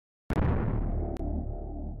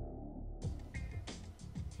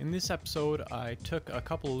In this episode, I took a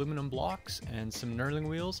couple aluminum blocks and some knurling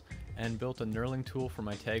wheels and built a knurling tool for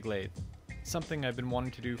my taig lathe. Something I've been wanting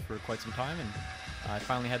to do for quite some time, and I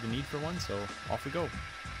finally had the need for one, so off we go.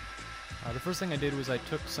 The first thing I did was I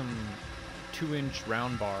took some 2-inch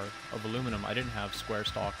round bar of aluminum. I didn't have square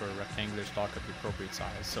stock or rectangular stock of the appropriate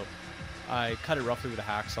size, so I cut it roughly with a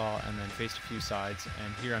hacksaw and then faced a few sides,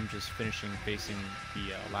 and here I'm just finishing facing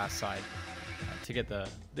the last side to get the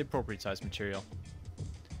appropriate size material.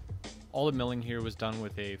 All the milling here was done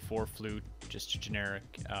with a 4-flute, just a generic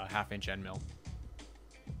half-inch end mill.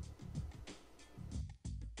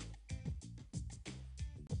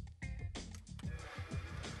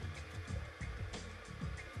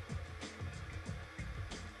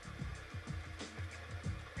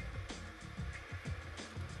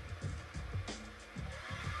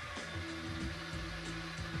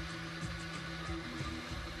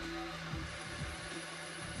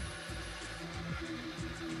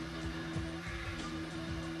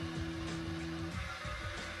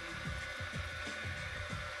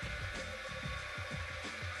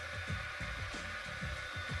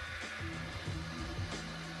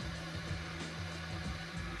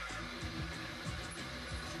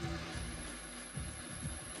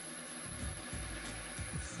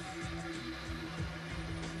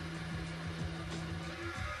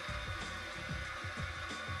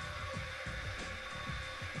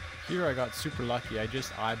 Here I got super lucky. I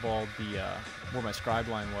just eyeballed where my scribe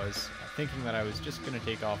line was, thinking that I was just going to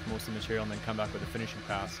take off most of the material and then come back with a finishing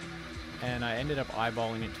pass. And I ended up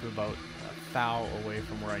eyeballing it to about a thou away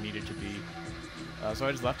from where I needed to be. So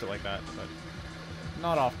I just left it like that, but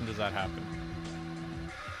not often does that happen.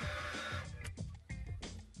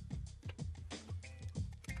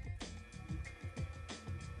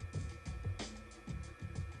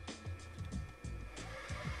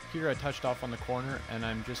 Here I touched off on the corner, and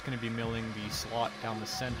I'm just going to be milling the slot down the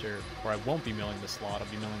center, or I won't be milling the slot,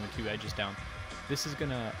 I'll be milling the 2 edges down. This is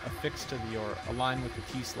going to affix to or align with the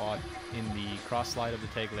T-slot in the cross slide of the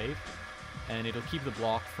taig lathe, and it'll keep the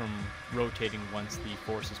block from rotating once the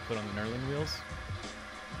force is put on the knurling wheels.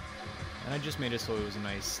 And I just made it so it was a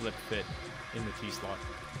nice slip fit in the T-slot.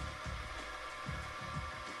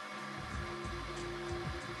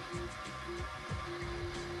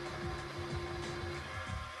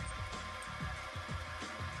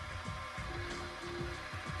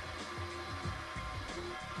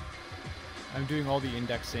 I'm doing all the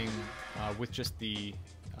indexing with just the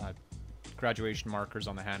graduation markers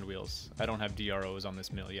on the hand wheels. I don't have DROs on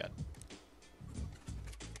this mill yet.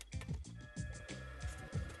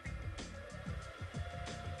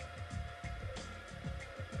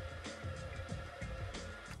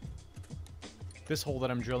 This hole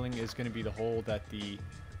that I'm drilling is going to be the hole that the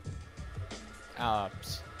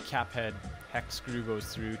cap head hex screw goes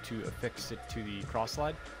through to affix it to the cross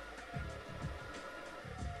slide.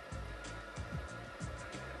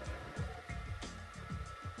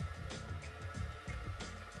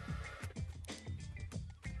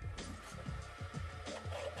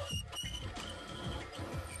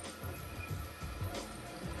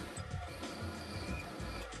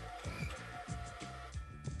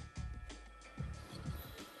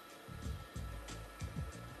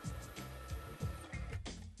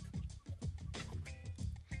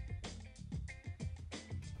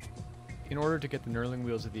 In order to get the knurling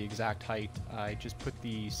wheels at the exact height, I just put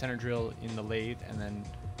the center drill in the lathe and then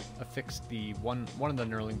affixed the one of the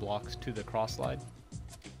knurling blocks to the cross slide,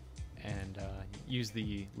 and use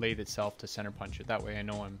the lathe itself to center punch it. That way I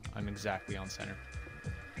know I'm exactly on center.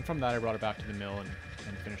 And from that I brought it back to the mill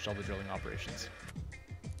and finished all the drilling operations.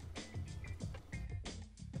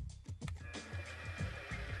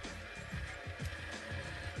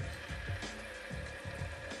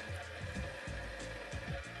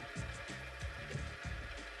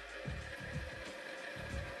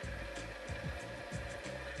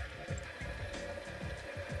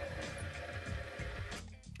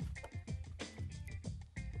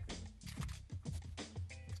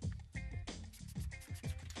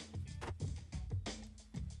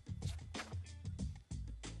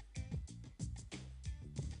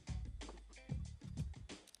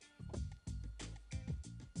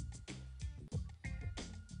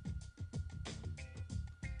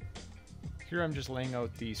 Here I'm just laying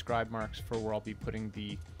out the scribe marks for where I'll be putting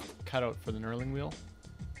the cutout for the knurling wheel.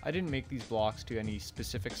 I didn't make these blocks to any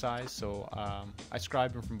specific size, so I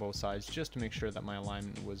scribed them from both sides just to make sure that my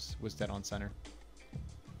alignment was dead on center.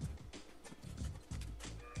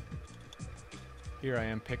 Here I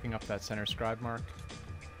am picking up that center scribe mark.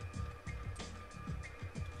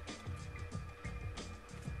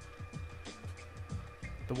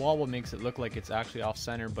 The wobble makes it look like it's actually off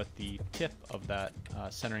center, but the tip of that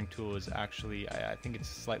centering tool is actually, I think it's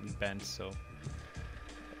slightly bent, so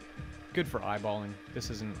good for eyeballing. This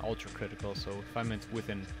isn't ultra critical, so if I'm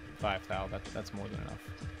within 5 thou, that's more than enough.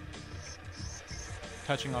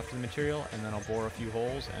 Touching off the material, and then I'll bore a few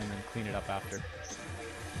holes and then clean it up after.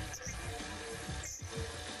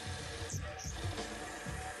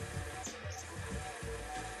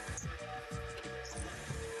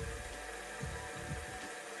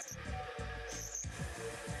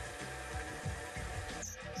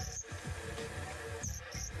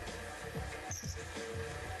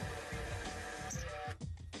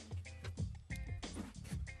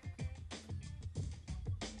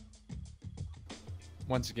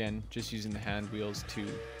 Once again, just using the hand wheels to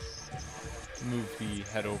move the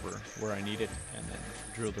head over where I need it, and then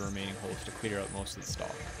drill the remaining holes to clear out most of the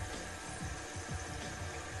stock.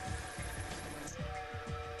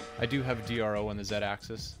 I do have DRO on the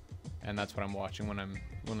Z-axis, and that's what I'm watching when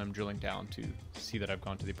I'm drilling down to see that I've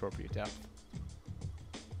gone to the appropriate depth.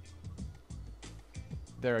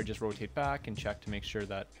 There I just rotate back and check to make sure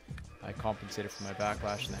that I compensated for my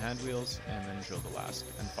backlash in the hand wheels, and then drill the last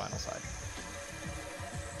and final side.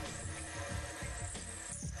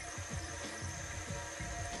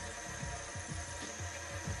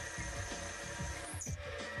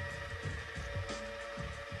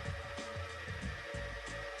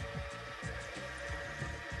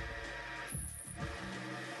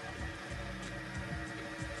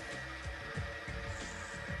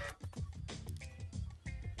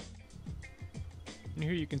 And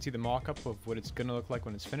here you can see the mock-up of what it's going to look like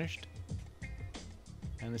when it's finished.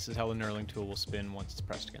 And this is how the knurling tool will spin once it's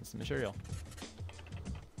pressed against the material.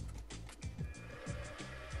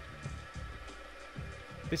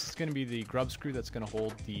 This is going to be the grub screw that's going to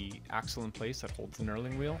hold the axle in place that holds the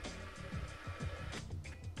knurling wheel.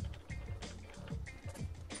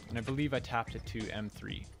 And I believe I tapped it to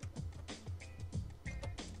M3.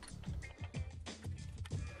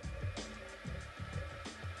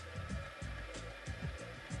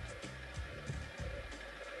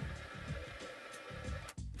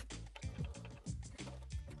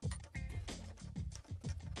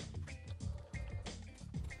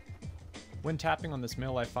 When tapping on this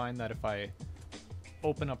mill, I find that if I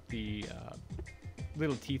open up the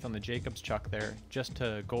little teeth on the Jacob's chuck there, just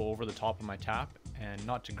to go over the top of my tap, and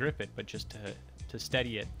not to grip it, but just to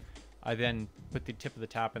steady it, I then put the tip of the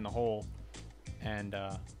tap in the hole and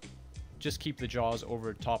just keep the jaws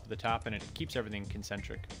over the top of the tap, and it keeps everything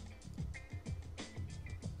concentric.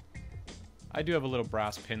 I do have a little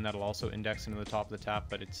brass pin that'll also index into the top of the tap,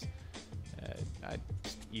 but it's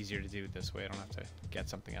easier to do it this way. I don't have to get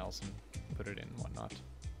something else and put it in and whatnot.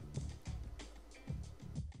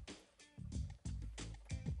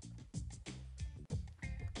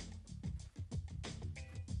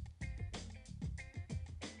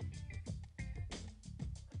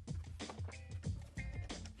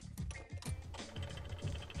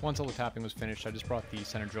 Once all the tapping was finished, I just brought the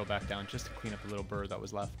center drill back down just to clean up the little burr that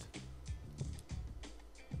was left.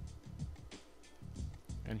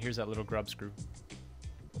 And here's that little grub screw.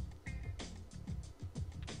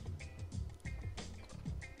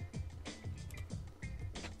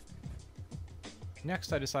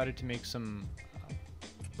 Next, I decided to make some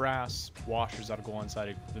brass washers that'll go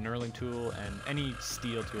inside the knurling tool and any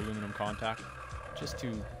steel to aluminum contact, just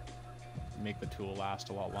to make the tool last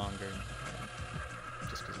a lot longer,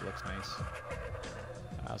 just because it looks nice.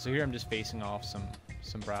 So here I'm just facing off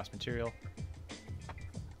some brass material. You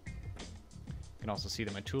can also see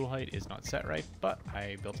that my tool height is not set right, but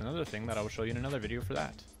I built another thing that I will show you in another video for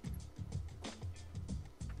that.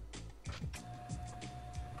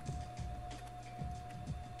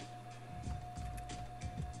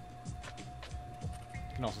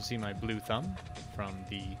 You can also see my blue thumb from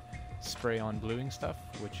the spray-on bluing stuff,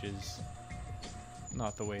 which is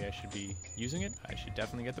not the way I should be using it. I should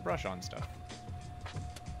definitely get the brush-on stuff.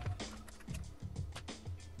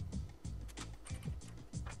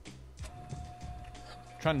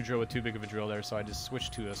 Trying to drill with too big of a drill there, so I just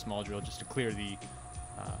switched to a small drill just to clear the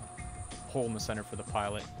hole in the center for the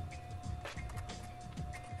pilot.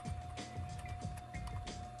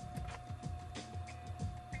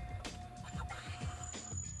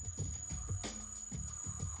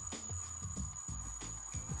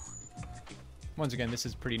 Once again, this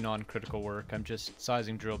is pretty non-critical work. I'm just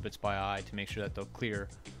sizing drill bits by eye to make sure that they'll clear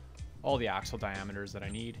all the axle diameters that I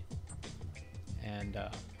need. And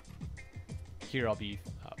here I'll be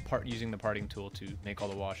using the parting tool to make all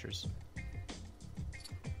the washers.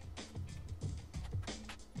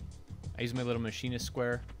 I use my little machinist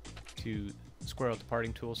square to square out the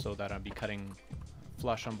parting tool so that I'll be cutting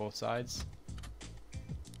flush on both sides.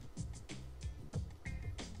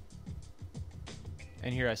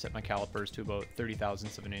 And here I set my calipers to about 30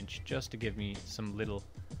 thousandths of an inch just to give me some little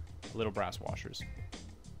brass washers.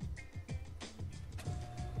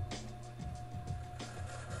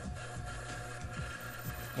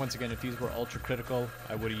 Once again, if these were ultra critical,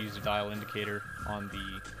 I would have used a dial indicator on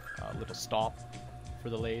the little stop for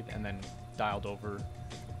the lathe and then dialed over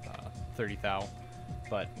 30 thou.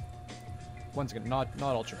 But once again, not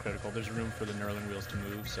ultra critical. There's room for the knurling wheels to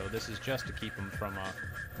move, so this is just to keep them from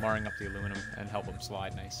marring up the aluminum and help them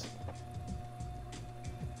slide nice.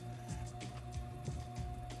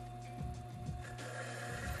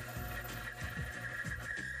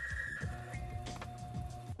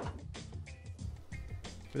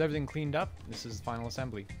 With everything cleaned up, this is the final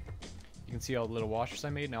assembly. You can see all the little washers I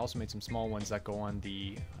made, and I also made some small ones that go on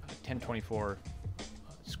the 1024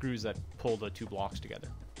 screws that pull the two blocks together.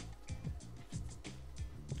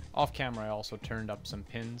 Off camera I also turned up some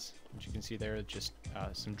pins, which you can see there, just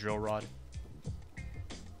some drill rod.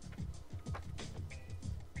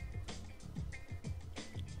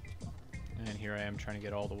 And here I am trying to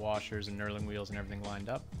get all the washers and knurling wheels and everything lined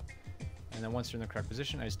up. And then once they're in the correct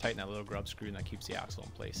position, I just tighten that little grub screw and that keeps the axle in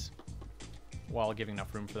place, while giving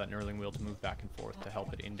enough room for that knurling wheel to move back and forth to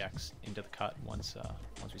help it index into the cut once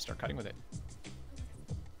we start cutting with it.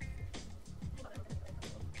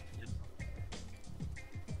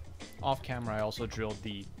 Off camera I also drilled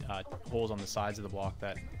the holes on the sides of the block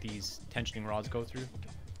that these tensioning rods go through.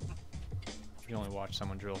 You can only watch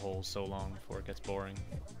someone drill holes so long before it gets boring.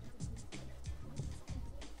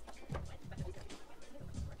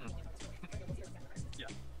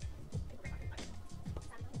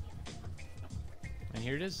 And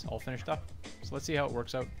here it is, all finished up. So let's see how it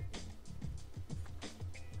works out.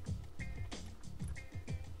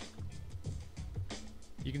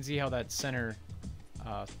 You can see how that center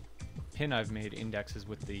pin I've made indexes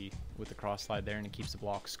with the cross slide there, and it keeps the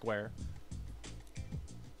block square.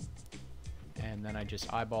 And then I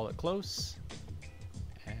just eyeball it close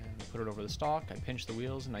and put it over the stock. I pinch the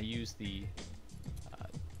wheels and I use the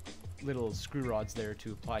little screw rods there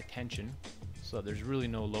to apply tension, so that there's really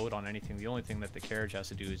no load on anything. The only thing that the carriage has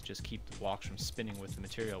to do is just keep the blocks from spinning with the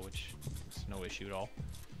material, which is no issue at all.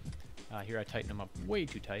 Here I tighten them up way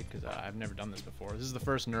too tight because I've never done this before. This is the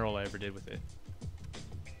first knurl I ever did with it.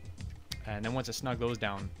 And then once I snug those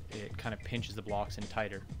down, it kind of pinches the blocks in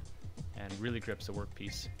tighter and really grips the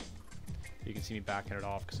workpiece. You can see me backing it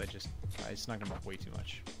off because I snugged them up way too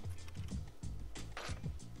much.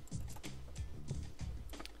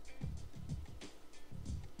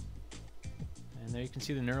 And there you can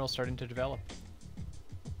see the knurl starting to develop.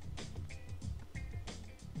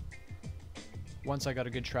 Once I got a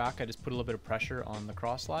good track, I just put a little bit of pressure on the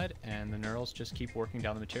cross slide, and the knurls just keep working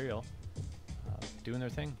down the material, doing their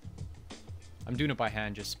thing. I'm doing it by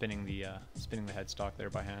hand, just spinning the headstock there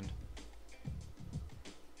by hand.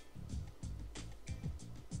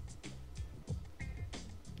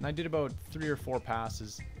 And I did about 3 or 4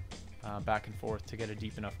 passes back and forth to get a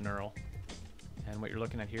deep enough knurl. And what you're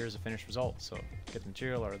looking at here is a finished result. So get the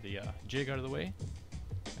material or the jig out of the way.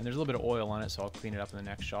 And there's a little bit of oil on it, so I'll clean it up in the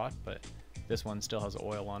next shot. But this one still has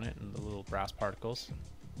oil on it and the little brass particles.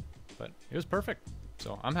 But it was perfect.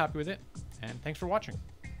 So I'm happy with it. And thanks for watching.